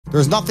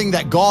There's nothing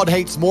that God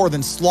hates more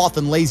than sloth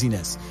and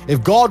laziness.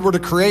 If God were to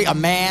create a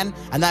man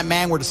and that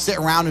man were to sit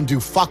around and do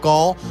fuck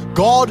all,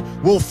 God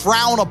will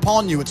frown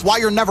upon you. It's why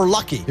you're never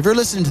lucky. If you're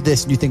listening to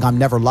this and you think I'm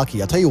never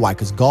lucky, I'll tell you why,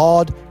 because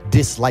God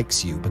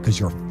dislikes you because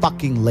you're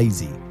fucking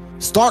lazy.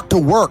 Start to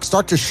work.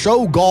 Start to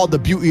show God the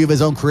beauty of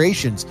his own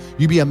creations.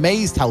 You'd be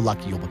amazed how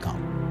lucky you'll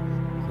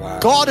become. Wow.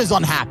 God is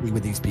unhappy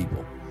with these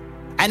people.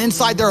 And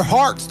inside their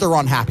hearts, they're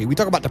unhappy. We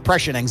talk about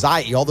depression,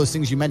 anxiety, all those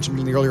things you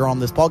mentioned earlier on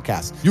this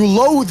podcast. You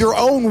loathe your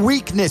own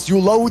weakness. You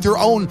loathe your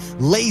own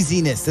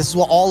laziness. This is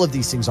what all of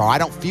these things are. I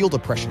don't feel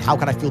depression. How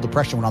can I feel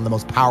depression when I'm the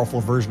most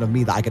powerful version of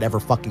me that I could ever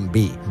fucking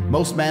be?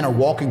 Most men are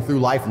walking through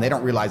life and they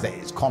don't realize that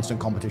it's constant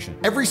competition.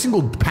 Every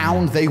single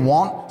pound they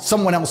want,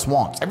 someone else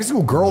wants. Every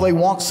single girl they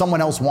want, someone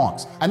else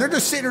wants. And they're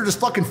just sitting there just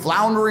fucking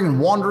floundering and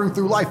wandering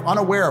through life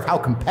unaware of how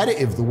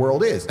competitive the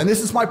world is. And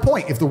this is my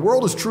point. If the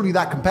world is truly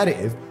that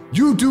competitive,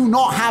 you do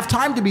not have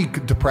time to be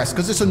depressed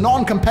because it's a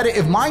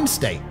non-competitive mind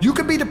state. You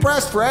could be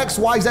depressed for X,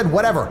 Y, Z,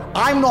 whatever.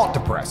 I'm not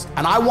depressed.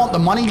 And I want the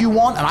money you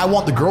want, and I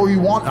want the girl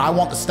you want, and I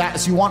want the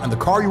status you want, and the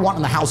car you want,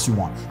 and the house you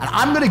want. And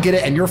I'm gonna get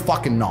it, and you're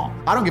fucking not.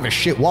 I don't give a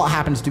shit what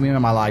happens to me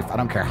in my life. I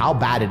don't care how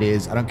bad it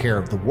is. I don't care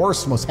if the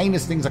worst, most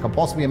heinous things I could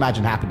possibly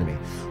imagine happen to me.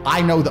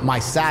 I know that my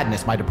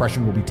sadness, my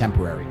depression will be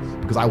temporary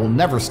because I will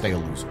never stay a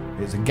loser.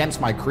 It's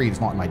against my creed.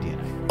 It's not in my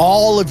DNA.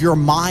 All of your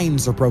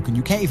minds are broken.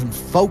 You can't even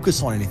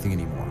focus on anything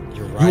anymore.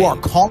 Right. You are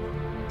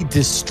constantly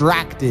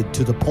distracted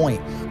to the point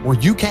where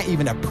you can't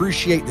even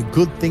appreciate the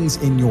good things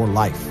in your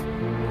life.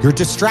 You're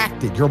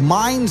distracted. Your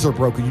minds are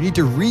broken. You need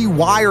to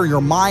rewire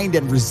your mind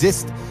and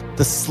resist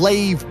the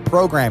slave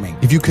programming.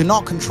 If you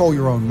cannot control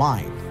your own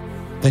mind,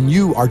 then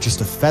you are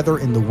just a feather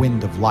in the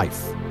wind of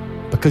life,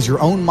 because your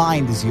own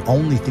mind is the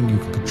only thing you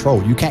can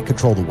control. You can't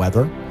control the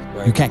weather.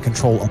 Right. You can't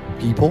control other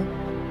people.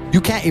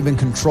 You can't even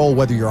control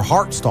whether your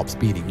heart stops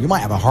beating. You might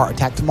have a heart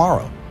attack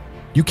tomorrow.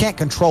 You can't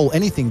control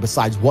anything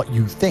besides what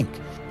you think.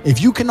 If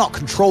you cannot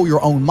control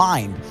your own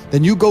mind,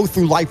 then you go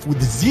through life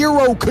with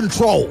zero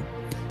control,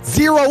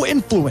 zero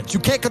influence. You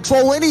can't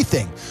control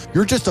anything.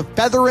 You're just a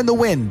feather in the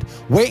wind,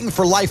 waiting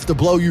for life to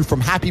blow you from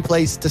happy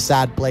place to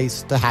sad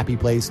place to happy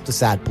place to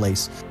sad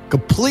place,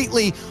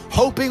 completely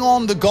hoping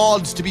on the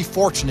gods to be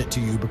fortunate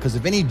to you, because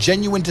if any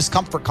genuine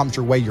discomfort comes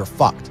your way, you're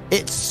fucked.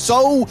 It's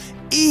so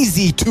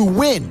easy to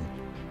win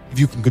if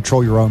you can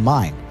control your own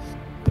mind.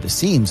 But it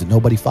seems that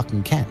nobody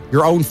fucking can.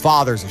 Your own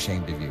father's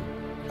ashamed of you,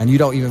 and you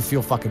don't even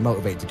feel fucking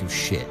motivated to do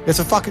shit. It's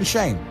a fucking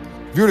shame.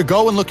 If you were to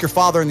go and look your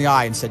father in the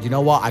eye and said, you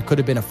know what, I could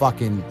have been a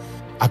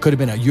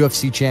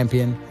UFC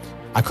champion.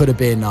 I could have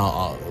been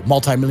a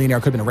multimillionaire. I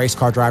could have been a race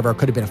car driver. I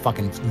could have been a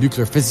fucking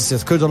nuclear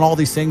physicist. Could have done all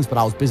these things, but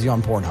I was busy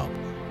on Pornhub.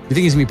 You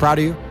think he's gonna be proud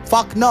of you?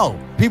 Fuck no.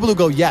 People who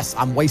go, yes,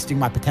 I'm wasting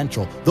my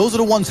potential. Those are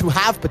the ones who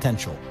have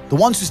potential. The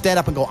ones who stand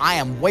up and go, I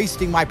am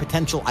wasting my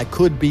potential. I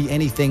could be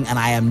anything and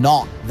I am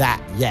not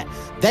that yet.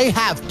 They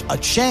have a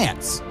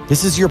chance.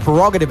 This is your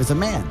prerogative as a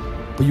man.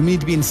 But you need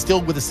to be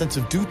instilled with a sense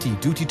of duty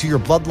to your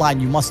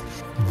bloodline. You must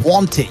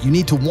want it. You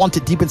need to want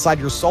it deep inside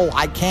your soul.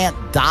 I can't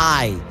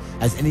die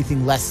as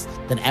anything less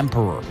than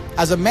emperor.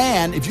 As a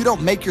man, if you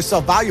don't make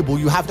yourself valuable,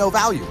 you have no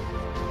value.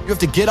 You have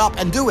to get up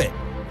and do it.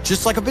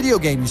 Just like a video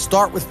game, you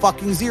start with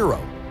fucking zero.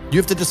 You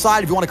have to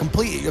decide if you want to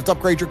complete it. You have to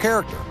upgrade your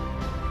character.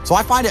 So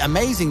I find it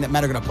amazing that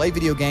men are going to play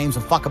video games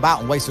and fuck about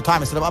and waste their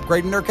time instead of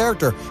upgrading their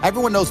character.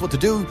 Everyone knows what to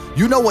do.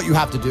 You know what you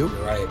have to do.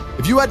 Right.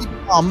 If you had to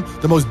become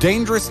the most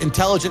dangerous,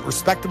 intelligent,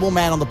 respectable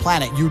man on the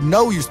planet, you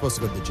know you're supposed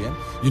to go to the gym.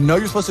 You know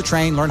you're supposed to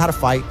train, learn how to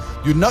fight.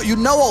 You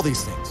know all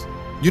these things.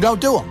 You don't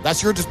do them.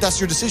 That's your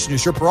decision.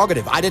 It's your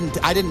prerogative. I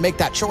didn't make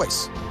that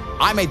choice.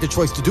 I made the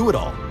choice to do it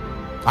all.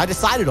 I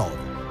decided all of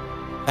it.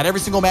 That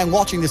every single man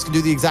watching this can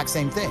do the exact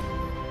same thing,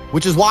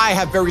 which is why I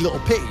have very little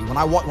pity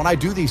when I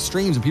do these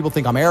streams and people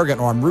think I'm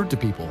arrogant or I'm rude to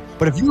people.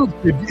 But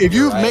if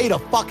you've made a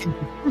fucking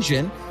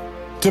decision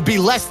to be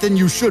less than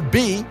you should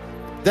be,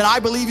 then I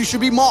believe you should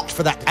be mocked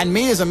for that. And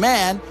me as a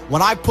man,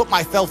 when I put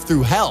myself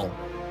through hell,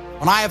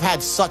 when I have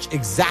had such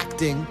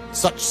exacting,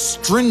 such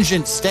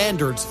stringent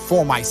standards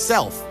for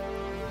myself,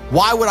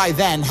 why would I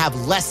then have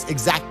less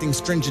exacting,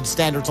 stringent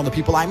standards on the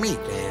people I meet?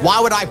 Why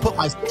would I put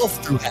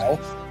myself through hell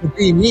to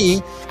be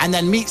me and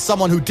then meet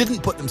someone who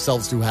didn't put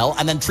themselves through hell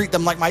and then treat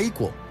them like my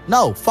equal?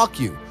 No, fuck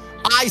you.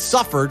 I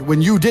suffered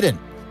when you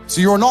didn't.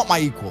 So you're not my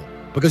equal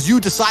because you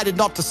decided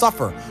not to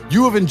suffer.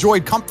 You have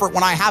enjoyed comfort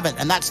when I haven't,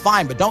 and that's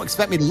fine, but don't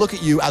expect me to look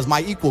at you as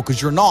my equal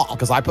because you're not,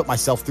 because I put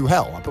myself through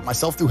hell. I put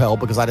myself through hell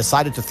because I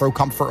decided to throw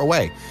comfort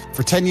away.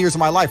 For 10 years of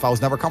my life, I was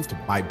never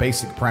comfortable. My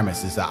basic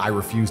premise is that I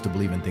refuse to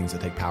believe in things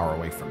that take power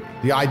away from me.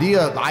 The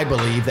idea, I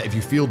believe, that if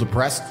you feel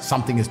depressed,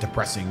 something is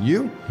depressing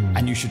you,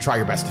 and you should try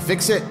your best to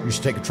fix it. You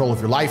should take control of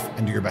your life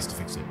and do your best to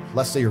fix it.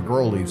 Let's say your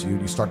girl leaves you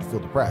and you start to feel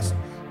depressed,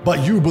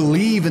 but you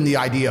believe in the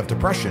idea of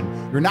depression.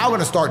 You're now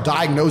going to start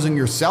diagnosing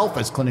yourself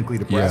as clinically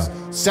depressed,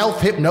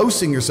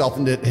 self-hypnosing yourself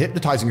into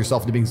hypnotizing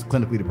yourself into being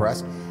clinically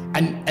depressed.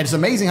 And it's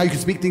amazing how you can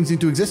speak things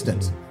into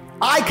existence.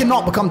 I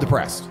cannot become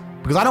depressed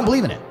because I don't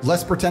believe in it.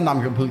 Let's pretend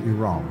I'm completely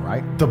wrong,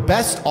 right? The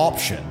best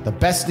option, the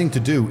best thing to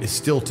do is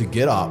still to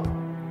get up,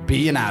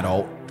 be an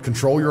adult,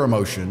 control your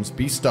emotions,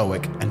 be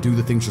stoic, and do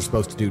the things you're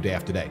supposed to do day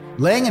after day.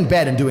 Laying in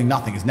bed and doing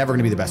nothing is never going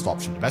to be the best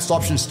option. The best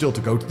option is still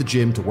to go to the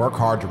gym, to work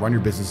hard, to run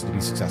your business, to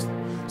be successful.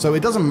 So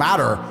it doesn't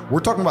matter. We're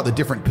talking about the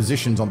different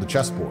positions on the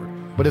chessboard.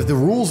 But if the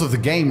rules of the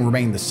game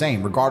remain the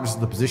same, regardless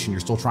of the position you're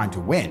still trying to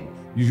win,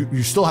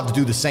 you still have to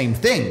do the same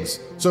things.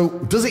 So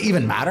does it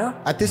even matter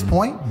at this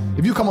point?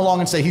 If you come along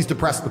and say he's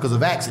depressed because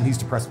of X and he's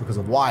depressed because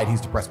of Y and he's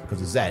depressed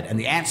because of Z, and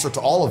the answer to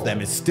all of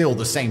them is still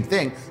the same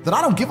thing, then I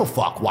don't give a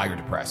fuck why you're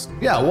depressed.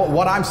 Yeah,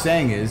 what I'm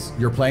saying is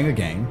you're playing a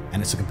game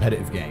and it's a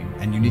competitive game,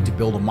 and you need to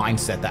build a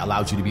mindset that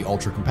allows you to be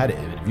ultra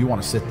competitive. And if you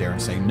want to sit there and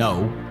say,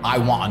 no, I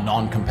want a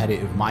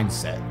non-competitive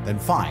mindset, then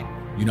fine.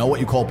 You know what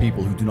you call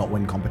people who do not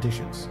win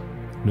competitions?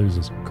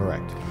 Losers.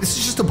 Correct. This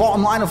is just the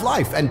bottom line of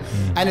life. And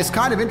it's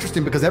kind of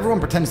interesting because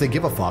everyone pretends they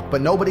give a fuck, but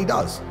nobody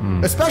does.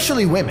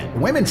 Especially women.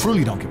 Women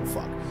truly don't give a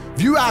fuck.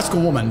 If you ask a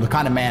woman the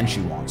kind of man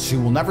she wants, she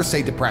will never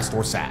say depressed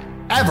or sad.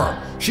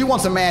 Ever. She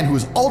wants a man who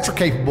is ultra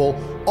capable,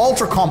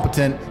 ultra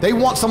competent. They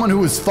want someone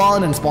who is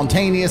fun and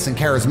spontaneous and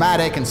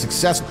charismatic and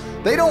successful.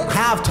 They don't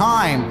have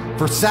time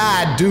for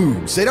sad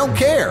dudes. They don't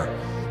care.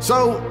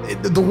 So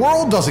the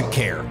world doesn't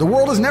care. The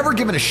world has never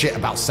given a shit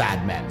about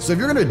sad men. So if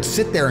you're gonna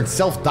sit there and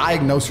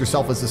self-diagnose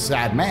yourself as a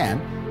sad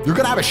man, you're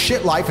gonna have a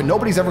shit life and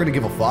nobody's ever gonna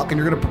give a fuck, and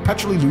you're gonna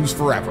perpetually lose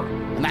forever.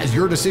 And that is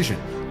your decision.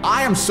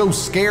 I am so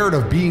scared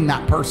of being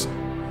that person.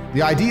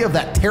 The idea of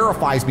that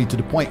terrifies me to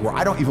the point where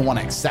I don't even want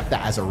to accept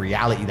that as a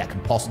reality that can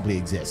possibly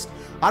exist.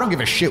 I don't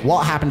give a shit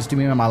what happens to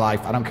me in my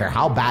life. I don't care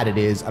how bad it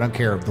is. I don't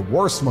care if the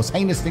worst, most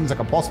heinous things I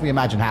can possibly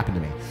imagine happen to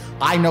me.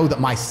 I know that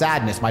my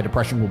sadness, my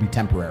depression will be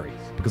temporary,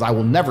 because I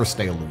will never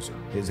stay a loser.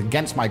 It is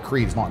against my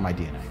creed. It's not in my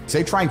DNA.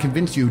 They try and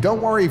convince you,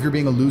 don't worry if you're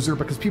being a loser,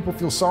 because people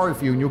feel sorry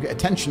for you and you'll get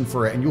attention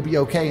for it and you'll be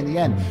okay in the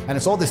end. And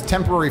it's all this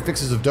temporary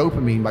fixes of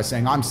dopamine by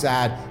saying, I'm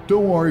sad.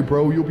 Don't worry,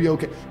 bro. You'll be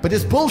okay. But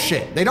it's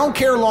bullshit. They don't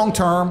care long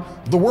term.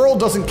 The world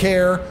doesn't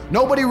care.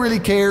 Nobody really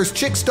cares.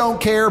 Chicks don't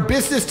care.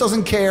 Business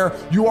doesn't care.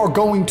 You are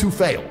going to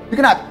fail. You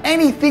can have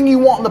anything you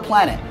want on the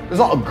planet. There's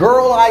not a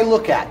girl I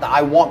look at that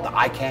I want that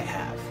I can't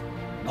have.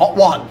 Not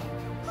one.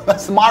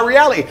 That's my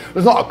reality.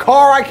 There's not a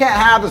car I can't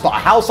have. There's not a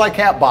house I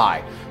can't buy.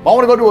 If I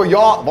want to go to a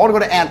yacht, if I want to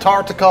go to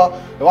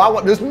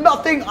Antarctica, there's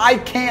nothing I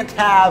can't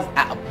have.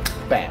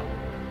 Bam.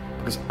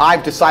 Because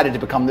I've decided to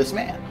become this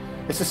man.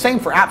 It's the same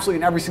for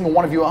absolutely every single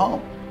one of you at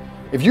home.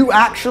 If you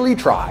actually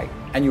try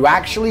and you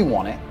actually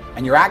want it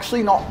and you're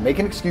actually not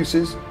making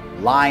excuses,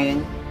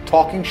 lying,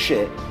 talking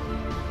shit,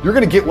 you're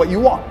going to get what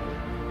you want.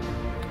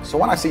 So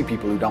when I see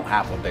people who don't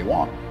have what they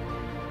want,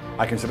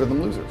 I consider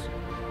them losers.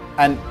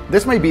 And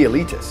this may be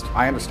elitist,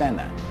 I understand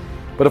that.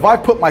 But if I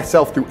put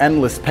myself through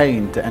endless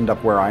pain to end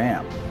up where I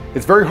am,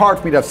 it's very hard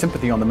for me to have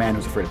sympathy on the man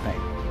who's afraid of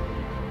pain.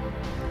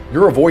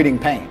 You're avoiding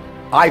pain.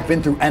 I've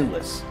been through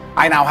endless.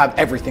 I now have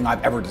everything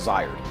I've ever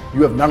desired.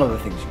 You have none of the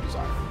things you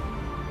desire.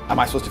 Am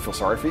I supposed to feel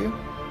sorry for you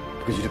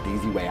because you took the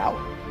easy way out?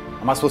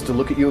 Am I supposed to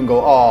look at you and go,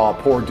 oh,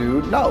 poor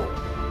dude? No,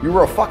 you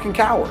were a fucking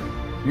coward.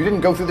 You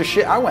didn't go through the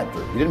shit I went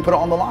through. You didn't put it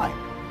on the line.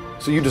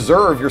 So you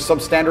deserve your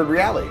substandard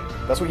reality.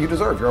 That's what you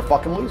deserve. You're a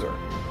fucking loser.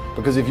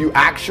 Because if you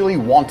actually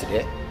wanted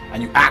it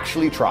and you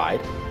actually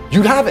tried,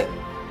 you'd have it.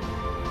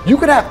 You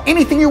could have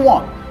anything you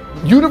want.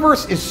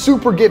 Universe is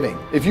super giving.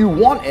 If you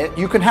want it,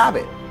 you can have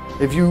it.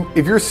 If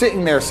you're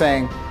sitting there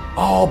saying,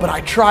 oh, but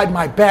I tried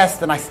my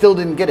best and I still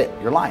didn't get it,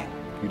 you're lying.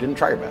 You didn't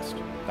try your best.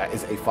 That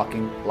is a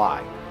fucking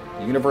lie.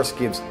 The universe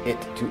gives it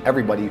to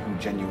everybody who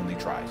genuinely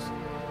tries.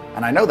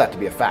 And I know that to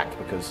be a fact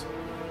because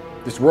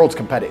this world's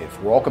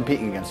competitive. We're all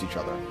competing against each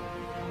other.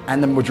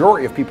 And the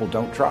majority of people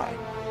don't try.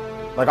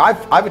 Like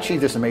I've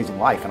achieved this amazing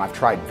life and I've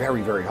tried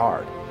very, very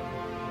hard,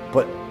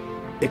 but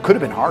it could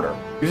have been harder.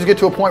 You just get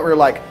to a point where you're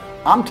like,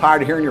 I'm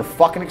tired of hearing your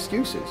fucking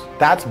excuses.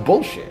 That's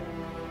bullshit.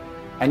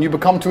 And you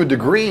become to a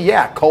degree,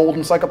 yeah, cold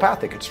and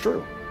psychopathic. It's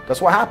true.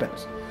 That's what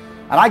happens.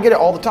 And I get it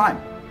all the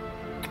time.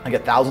 I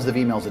get thousands of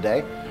emails a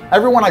day.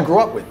 Everyone I grew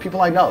up with,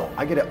 people I know,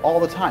 I get it all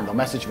the time. They'll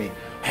message me,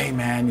 hey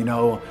man,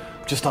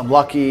 just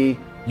unlucky.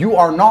 You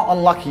are not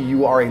unlucky.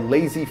 You are a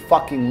lazy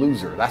fucking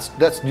loser.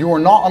 You are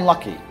not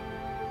unlucky.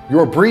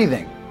 You're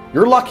breathing.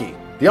 You're lucky.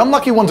 The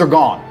unlucky ones are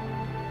gone.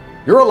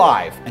 You're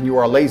alive and you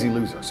are a lazy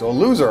loser. So a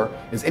loser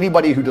is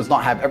anybody who does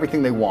not have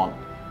everything they want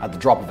at the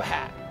drop of a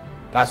hat.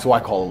 That's who I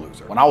call a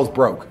loser. When I was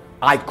broke,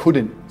 I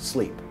couldn't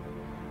sleep.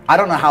 I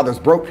don't know how there's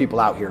broke people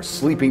out here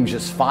sleeping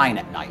just fine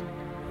at night.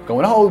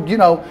 Going, oh,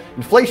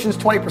 inflation's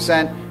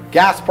 20%,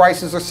 gas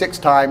prices are 6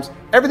 times,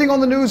 everything on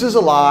the news is a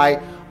lie,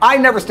 I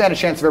never stand a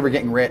chance of ever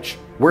getting rich,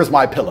 where's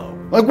my pillow?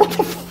 Like, what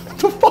the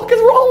fuck is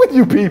wrong with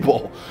you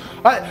people?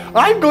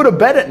 I'd go to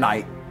bed at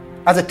night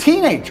as a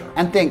teenager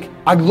and think,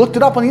 I looked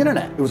it up on the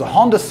internet. It was a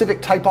Honda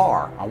Civic Type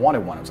R. I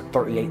wanted one. It was like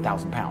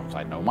 38,000 pounds. I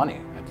had no money.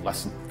 I had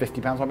less than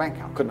 50 pounds in my bank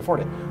account. Couldn't afford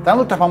it. Then I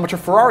looked up how much a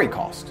Ferrari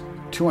cost.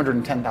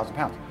 210,000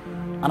 pounds.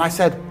 And I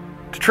said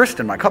to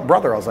Tristan, my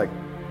brother, I was like,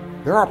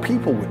 there are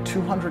people with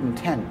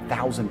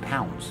 210,000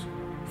 pounds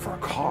for a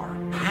car.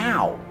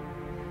 How?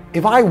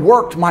 If I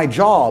worked my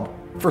job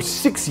for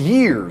 6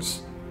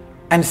 years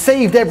and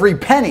saved every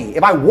penny.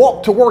 If I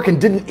walked to work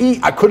and didn't eat,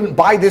 I couldn't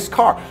buy this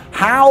car.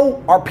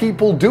 How are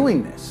people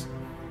doing this?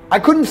 I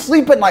couldn't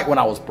sleep at night when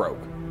I was broke.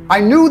 I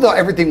knew that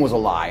everything was a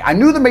lie. I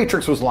knew the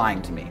Matrix was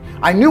lying to me.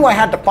 I knew I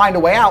had to find a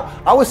way out.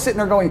 I was sitting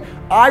there going,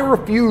 I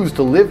refuse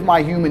to live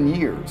my human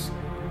years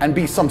and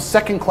be some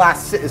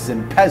second-class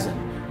citizen peasant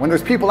when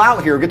there's people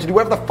out here who get to do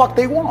whatever the fuck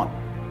they want.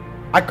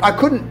 I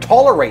couldn't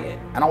tolerate it,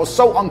 and I was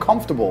so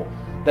uncomfortable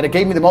that it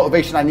gave me the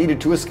motivation I needed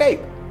to escape.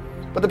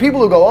 But the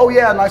people who go, oh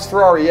yeah, nice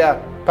Ferrari, yeah,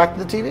 back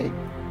to the TV.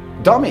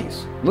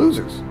 Dummies,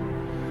 losers.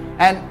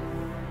 And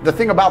the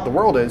thing about the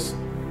world is,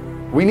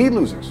 we need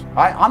losers.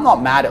 I'm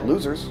not mad at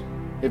losers.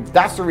 If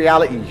that's the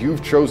reality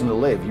you've chosen to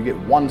live, you get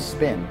one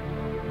spin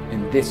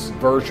in this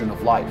version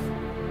of life,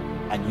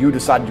 and you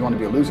decided you want to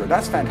be a loser,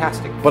 that's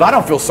fantastic. But I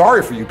don't feel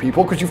sorry for you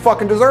people, because you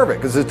fucking deserve it,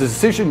 because it's a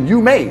decision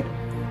you made.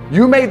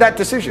 You made that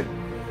decision.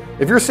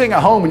 If you're sitting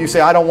at home and you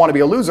say, I don't want to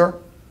be a loser,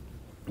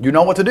 you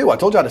know what to do. I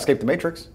told you how to escape the Matrix.